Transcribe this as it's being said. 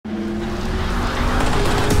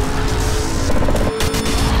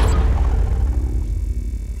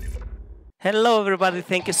Hello everybody,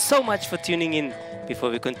 thank you so much for tuning in. Before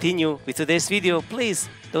we continue with today's video, please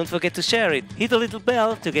don't forget to share it. Hit the little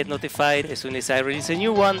bell to get notified as soon as I release a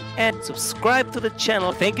new one and subscribe to the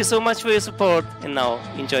channel. Thank you so much for your support and now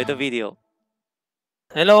enjoy the video.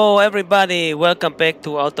 Hello everybody, welcome back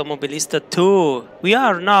to Automobilista 2. We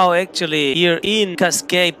are now actually here in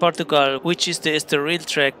Cascais, Portugal, which is the Estoril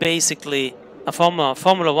track, basically a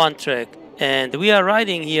Formula 1 track. And we are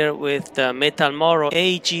riding here with the Metalmoro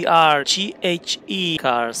AGR GHE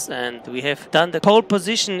cars, and we have done the pole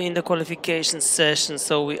position in the qualification session,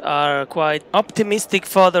 so we are quite optimistic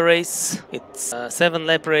for the race. It's a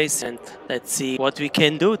 7-lap race and let's see what we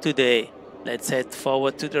can do today. Let's head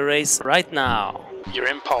forward to the race right now. You're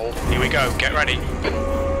in pole, here we go, get ready.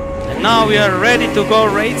 And now we are ready to go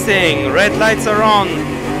racing. Red lights are on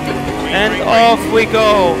and off we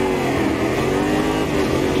go.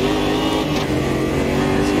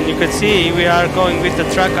 You can see we are going with the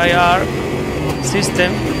track IR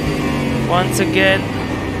system once again,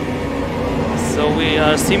 so we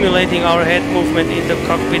are simulating our head movement in the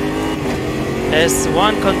cockpit as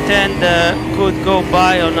one contender could go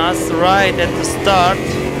by on us right at the start.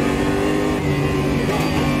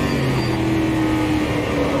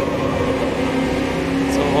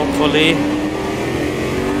 So hopefully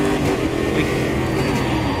we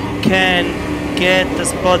can get the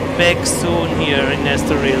spot back soon here in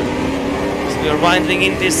Estoril. So we are winding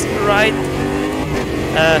in this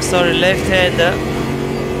left-hander.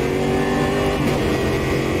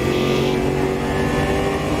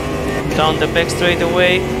 Down the back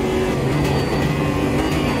straightaway.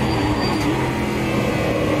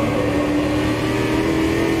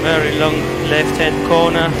 Very long left-hand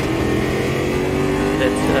corner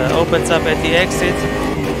that opens up at the exit.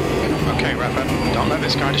 Okay, Rafa, don't let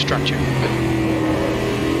this guy distract you.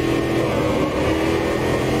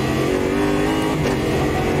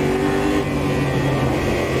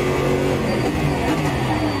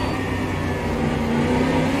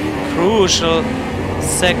 Crucial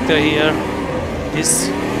sector here, this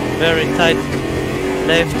very tight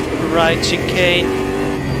left-right chicane.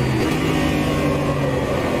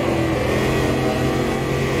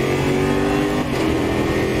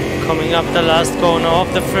 Coming up the last corner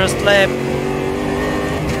of the first lap,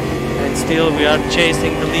 and still we are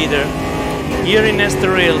chasing the leader here in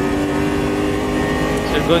Estoril.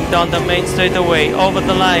 We're going down the main straightaway over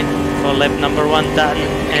the line for lap number 1 done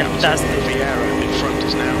and dusted. In front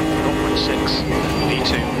is now 0.6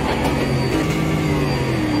 V2.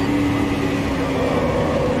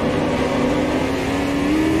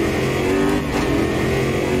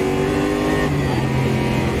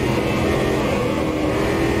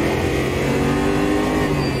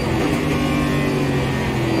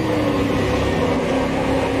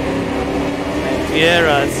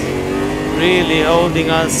 Vieira's really holding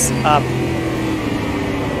us up,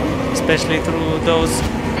 especially through those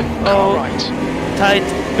tight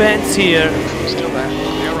bends here. Still there,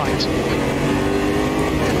 you're right.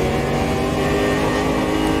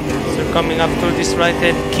 So coming up through this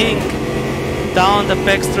right-hand kink, down the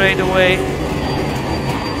back straightaway,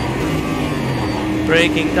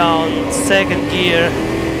 breaking down second gear,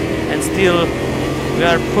 and still we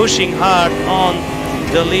are pushing hard on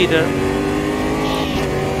the leader.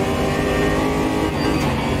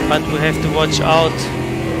 But we have to watch out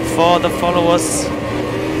for the followers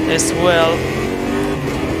as well.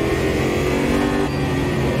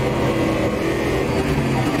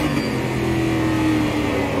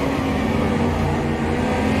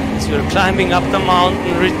 As we're climbing up the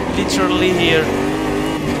mountain, literally here.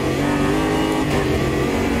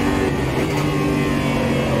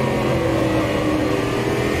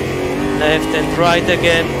 Left and right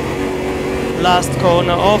again. Last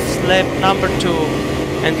corner of lap number 2.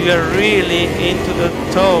 And we are really into the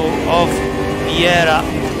toe of Vieira.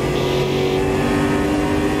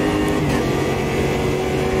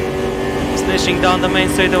 Slashing down the main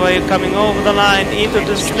straightaway, coming over the line into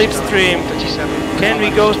the slipstream. Can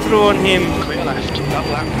we go through on him? Clear left, that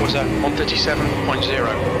lap was at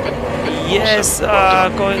 137.0. Yes,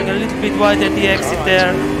 going a little bit wide at the exit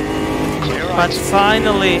there. But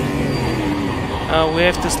finally, we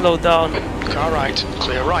have to slow down. Car right,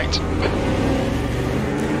 clear right.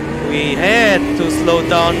 We had to slow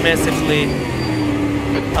down massively,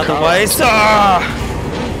 otherwise,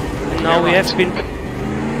 and now we have been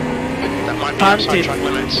punted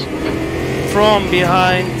from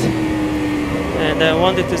behind. And I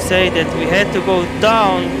wanted to say that we had to go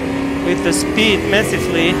down with the speed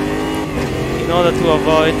massively in order to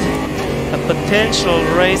avoid a potential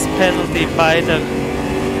race penalty by the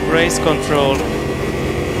race control.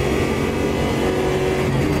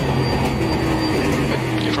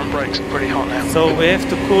 brakes are pretty hot now. So we have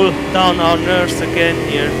to cool down our nerves again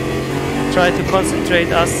here. Try to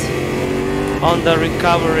concentrate us on the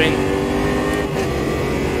recovering.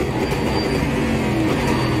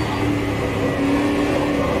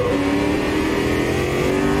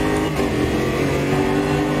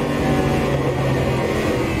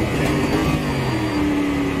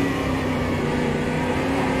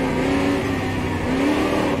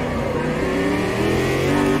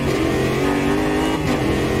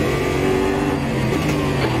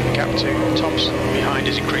 Gap to tops behind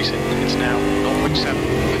is increasing. It's now 0.7.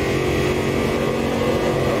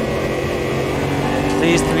 At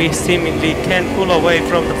least we seemingly can pull away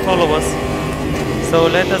from the followers. So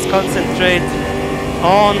let us concentrate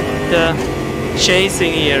on the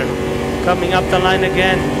chasing here. Coming up the line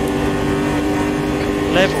again.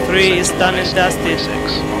 Lap 3 is done and dusted. 6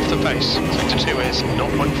 off the pace. Sector 2 is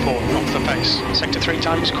 0.4 off the pace. Sector 3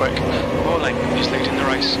 time is quick. Morling is leading the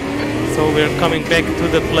race. So we're coming back to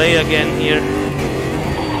the play again here.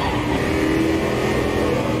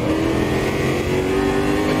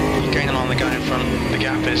 Gaining on the guy in front. The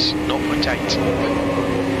gap is 0.8.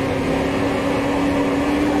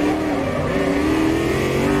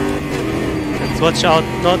 Let's watch out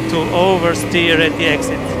not to oversteer at the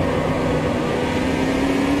exit.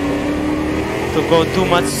 To go too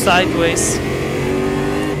much sideways.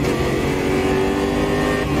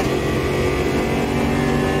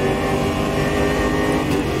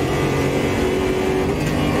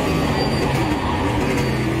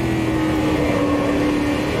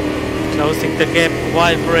 Closing the gap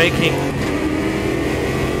while braking.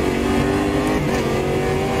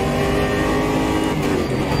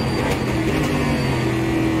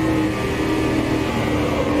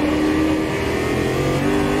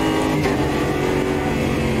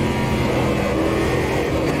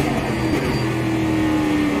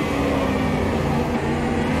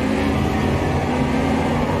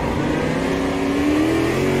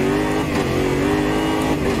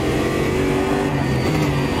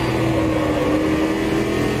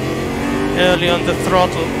 Early on the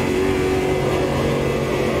throttle.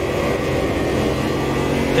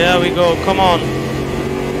 There we go, come on.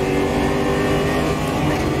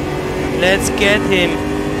 Let's get him.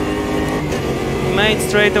 Main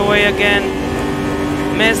straight away again.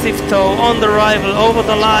 Massive toe on the rival, over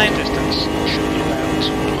the line. Distance, should be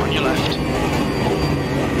about on your left.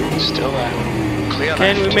 Still there. Clear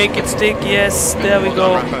Can left. we make it stick? Yes, there we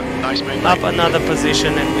go. Nice move. Up another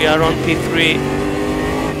position and we are on P3.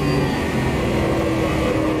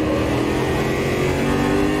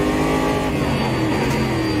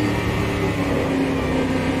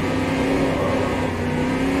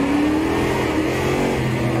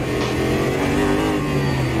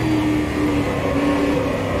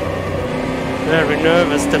 Very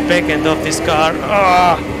nervous, the back end of this car.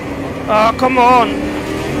 Ah, come on!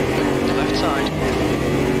 Left side.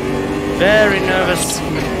 Very nervous.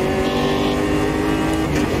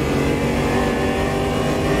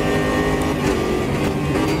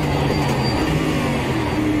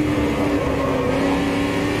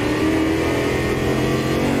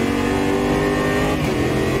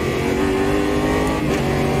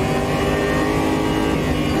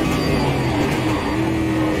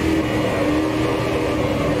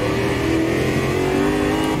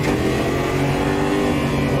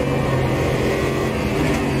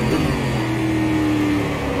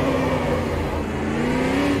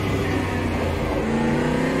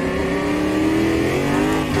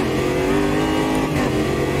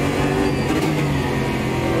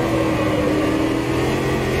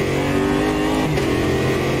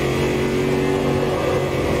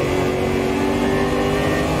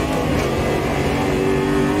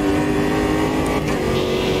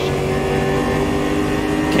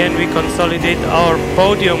 Can we consolidate our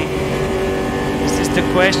podium? This is the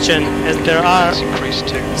question, as there are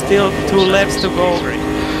still 2 laps to go.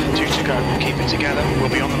 2 to go. Keep it together. We'll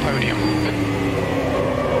be on the podium.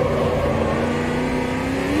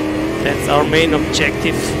 That's our main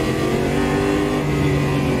objective.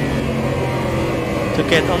 To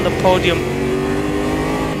get on the podium.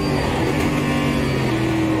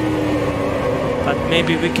 But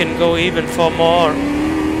maybe we can go even for more.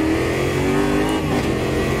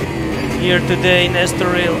 Here today in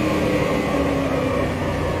Estoril.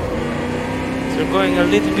 So we're going a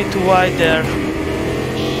little bit too wide there.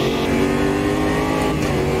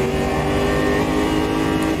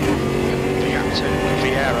 The gap to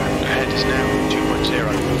Vieira ahead is now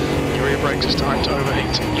 2.0. Your rear brakes are starting to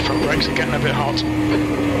overheat. Your front brakes are getting a bit hot.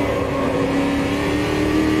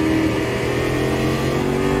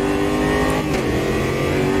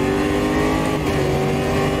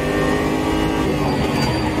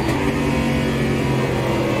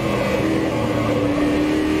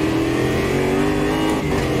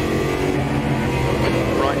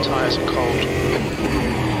 tyres are cold.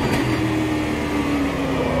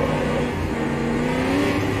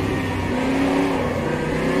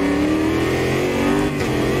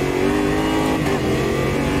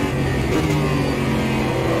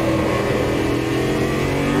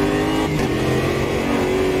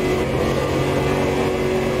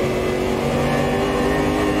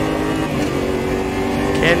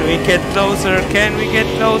 Can we get closer? Can we get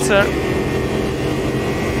closer?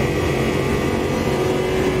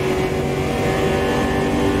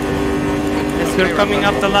 As we're coming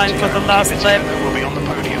up the line for the last lap. We'll be on the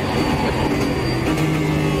podium.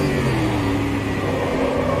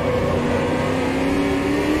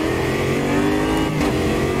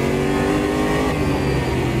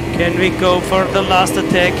 Can we go for the last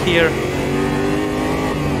attack here?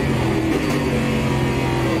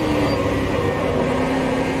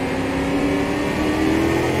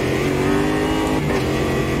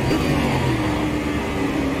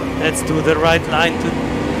 Let's do the right line to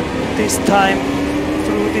this time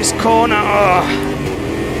through this corner. Oh.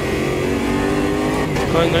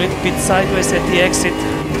 Going a little bit sideways at the exit.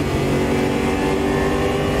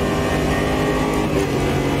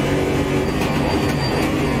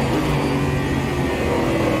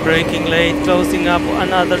 Braking late, closing up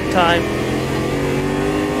another time.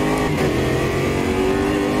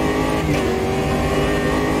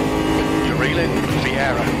 You're reeling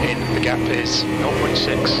Vieira in. The gap is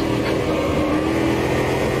 0.6.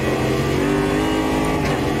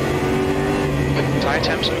 Tyre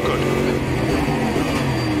temps are good.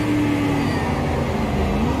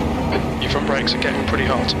 Your front brakes are getting pretty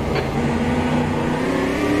hot.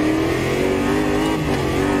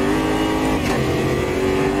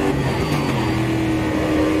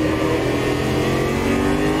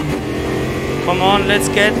 Come on, let's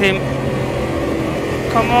get him.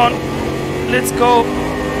 Come on, let's go.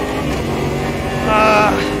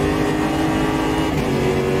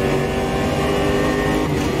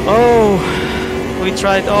 Oh, we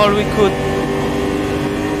tried all we could,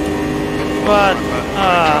 but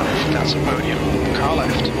That's a podium. Car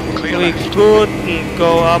left. Clear we left. couldn't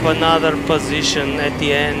go up another position at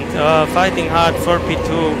the end. Fighting hard for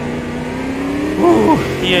P2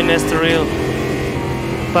 here in Estoril,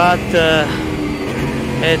 but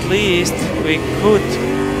at least we could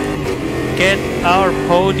get our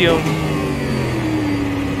podium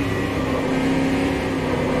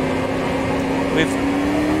with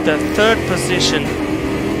the third position.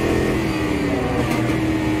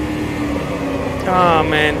 Ah,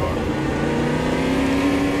 man,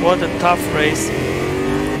 what a tough race.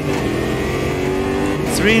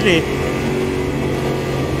 It's really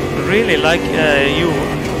like you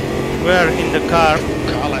were in the car.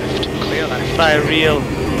 Car left. Clear left. By real.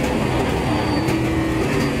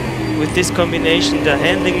 With this combination, the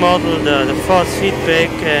handling model, the force feedback,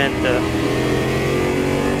 and the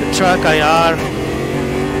track IR,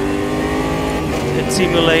 it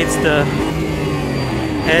simulates the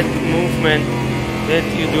head movement that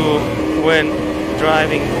you do when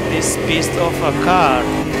driving this beast of a car.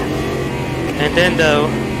 And then the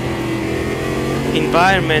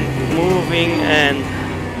environment moving and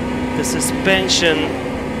the suspension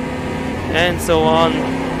and so on,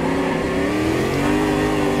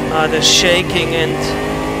 the shaking and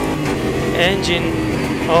engine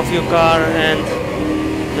of your car and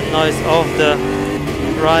the noise of the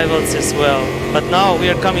rivals as well. But now we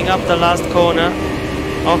are coming up the last corner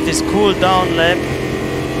of this cool down lap,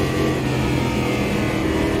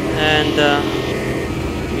 and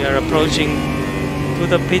we are approaching to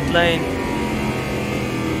the pit lane.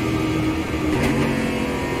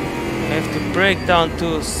 We have to brake down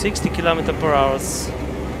to 60 km/h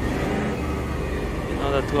in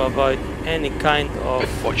order to avoid any kind of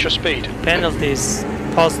What's your speed? penalties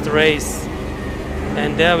post-race.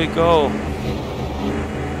 And there we go.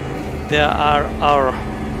 There are our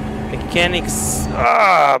mechanics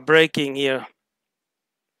braking here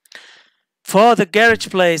for the garage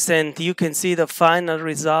place, and you can see the final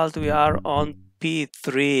result. We are on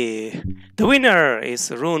P3. The winner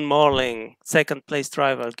is Rune Morling, second place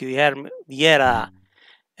driver Guillermo Vieira,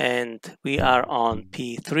 and we are on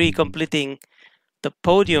P3, completing the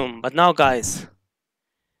podium. But now, guys,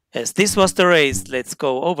 as this was the race, let's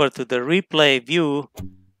go over to the replay view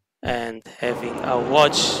and having a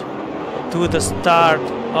watch to the start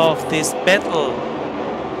of this battle.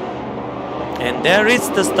 And there is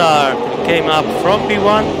the start. We came up from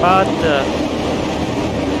P1, but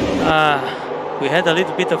we had a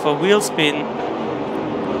little bit of a wheel spin,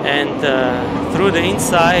 and through the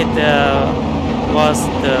inside was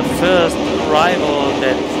the first rival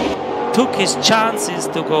that took his chances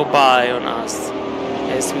to go by on us.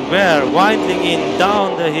 as we were winding in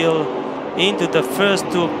down the hill into the first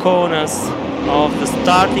two corners of the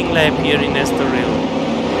starting lap here in Estoril.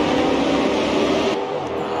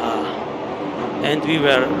 And we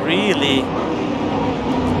were really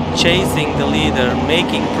chasing the leader,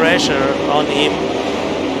 making pressure on him,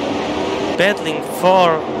 battling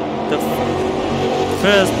for the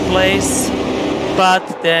first place, but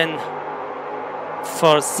then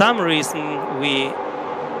for some reason we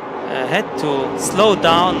had to slow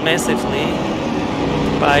down massively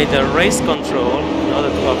by the race control in order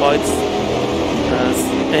to avoid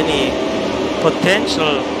any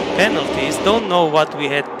potential penalties. Don't know what we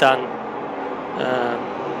had done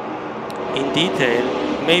in detail.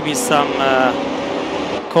 Maybe some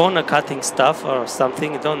corner cutting stuff or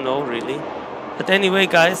something, I don't know really. But anyway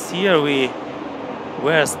guys, here we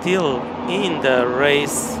were still in the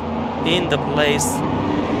race, in the place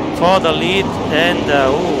for the lead, and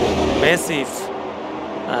massive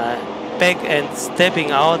back and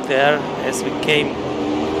stepping out there as we came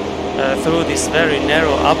through this very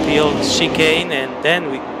narrow uphill chicane, and then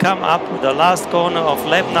we come up with the last corner of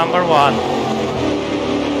lap number 1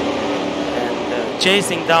 and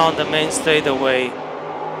chasing down the main straightaway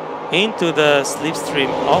into the slipstream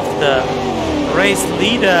of the race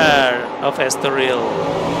leader of Estoril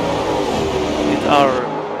with our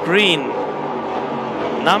green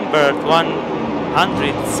numbered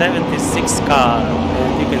 176 car,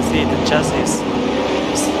 and you can see the chassis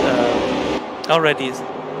is already a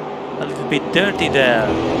little bit dirty there.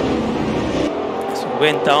 So we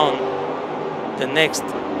went down the next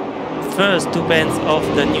first 2 bends of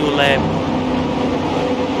the new lap,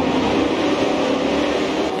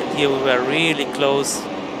 and here we were really close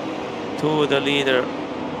to the leader.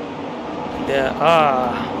 There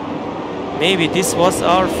maybe this was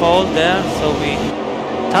our fault there, so we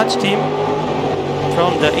touched him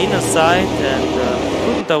from the inner side and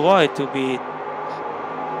couldn't avoid to be a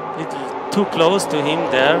little too close to him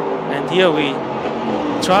there. And here we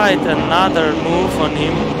tried another move on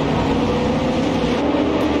him,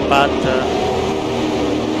 but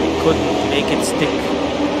we couldn't make it stick.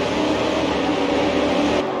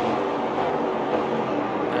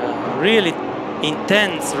 Really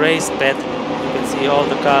intense race battle. You can see all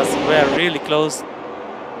the cars were really close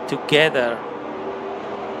together.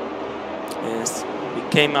 Yes, we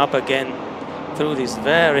came up again through this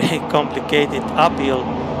very complicated uphill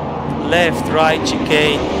left-right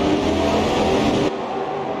chicane.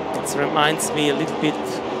 It reminds me a little bit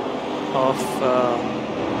of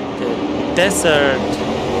the desert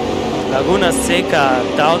Laguna Seca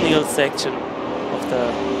downhill section of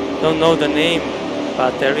the, don't know the name,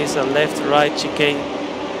 but there is a left-right chicane,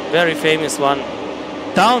 very famous one,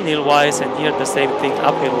 downhill-wise, and here the same thing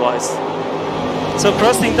uphill-wise. So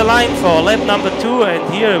crossing the line for lap number 2,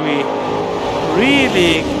 and here we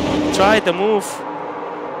really tried the move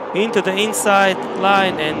into the inside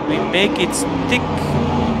line and we make it stick,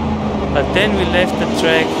 but then we left the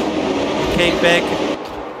track, came back,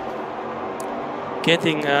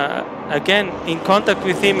 getting again in contact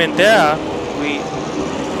with him, and there we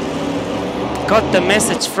got the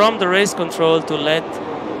message from the race control to let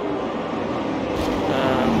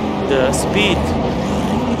the speed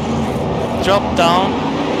drop down.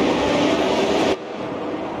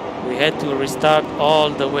 We had to restart all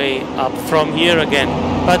the way up from here again,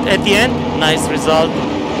 but at the end, nice result,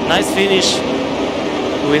 nice finish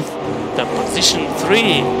with the position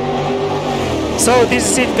 3. So this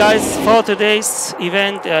is it guys for today's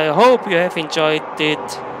event. I hope you have enjoyed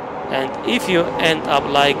it, and if you end up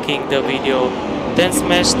liking the video, then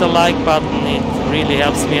smash the like button. It really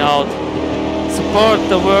helps me out. Support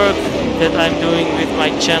the work that I'm doing with my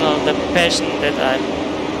channel, the passion that I'm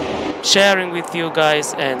sharing with you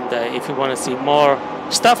guys, and if you want to see more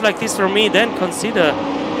stuff like this from me, then consider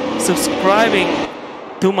subscribing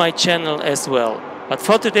to my channel as well. But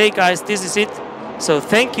for today guys, this is it. So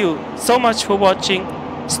thank you so much for watching.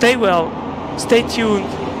 Stay well, stay tuned,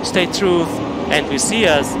 stay true, and we see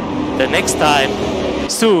us the next time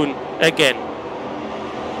soon again.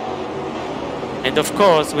 And of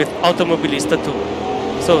course with Automobilista too.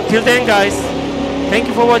 So till then guys, thank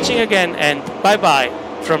you for watching again, and bye bye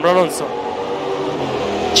from Rolonso.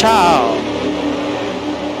 Ciao!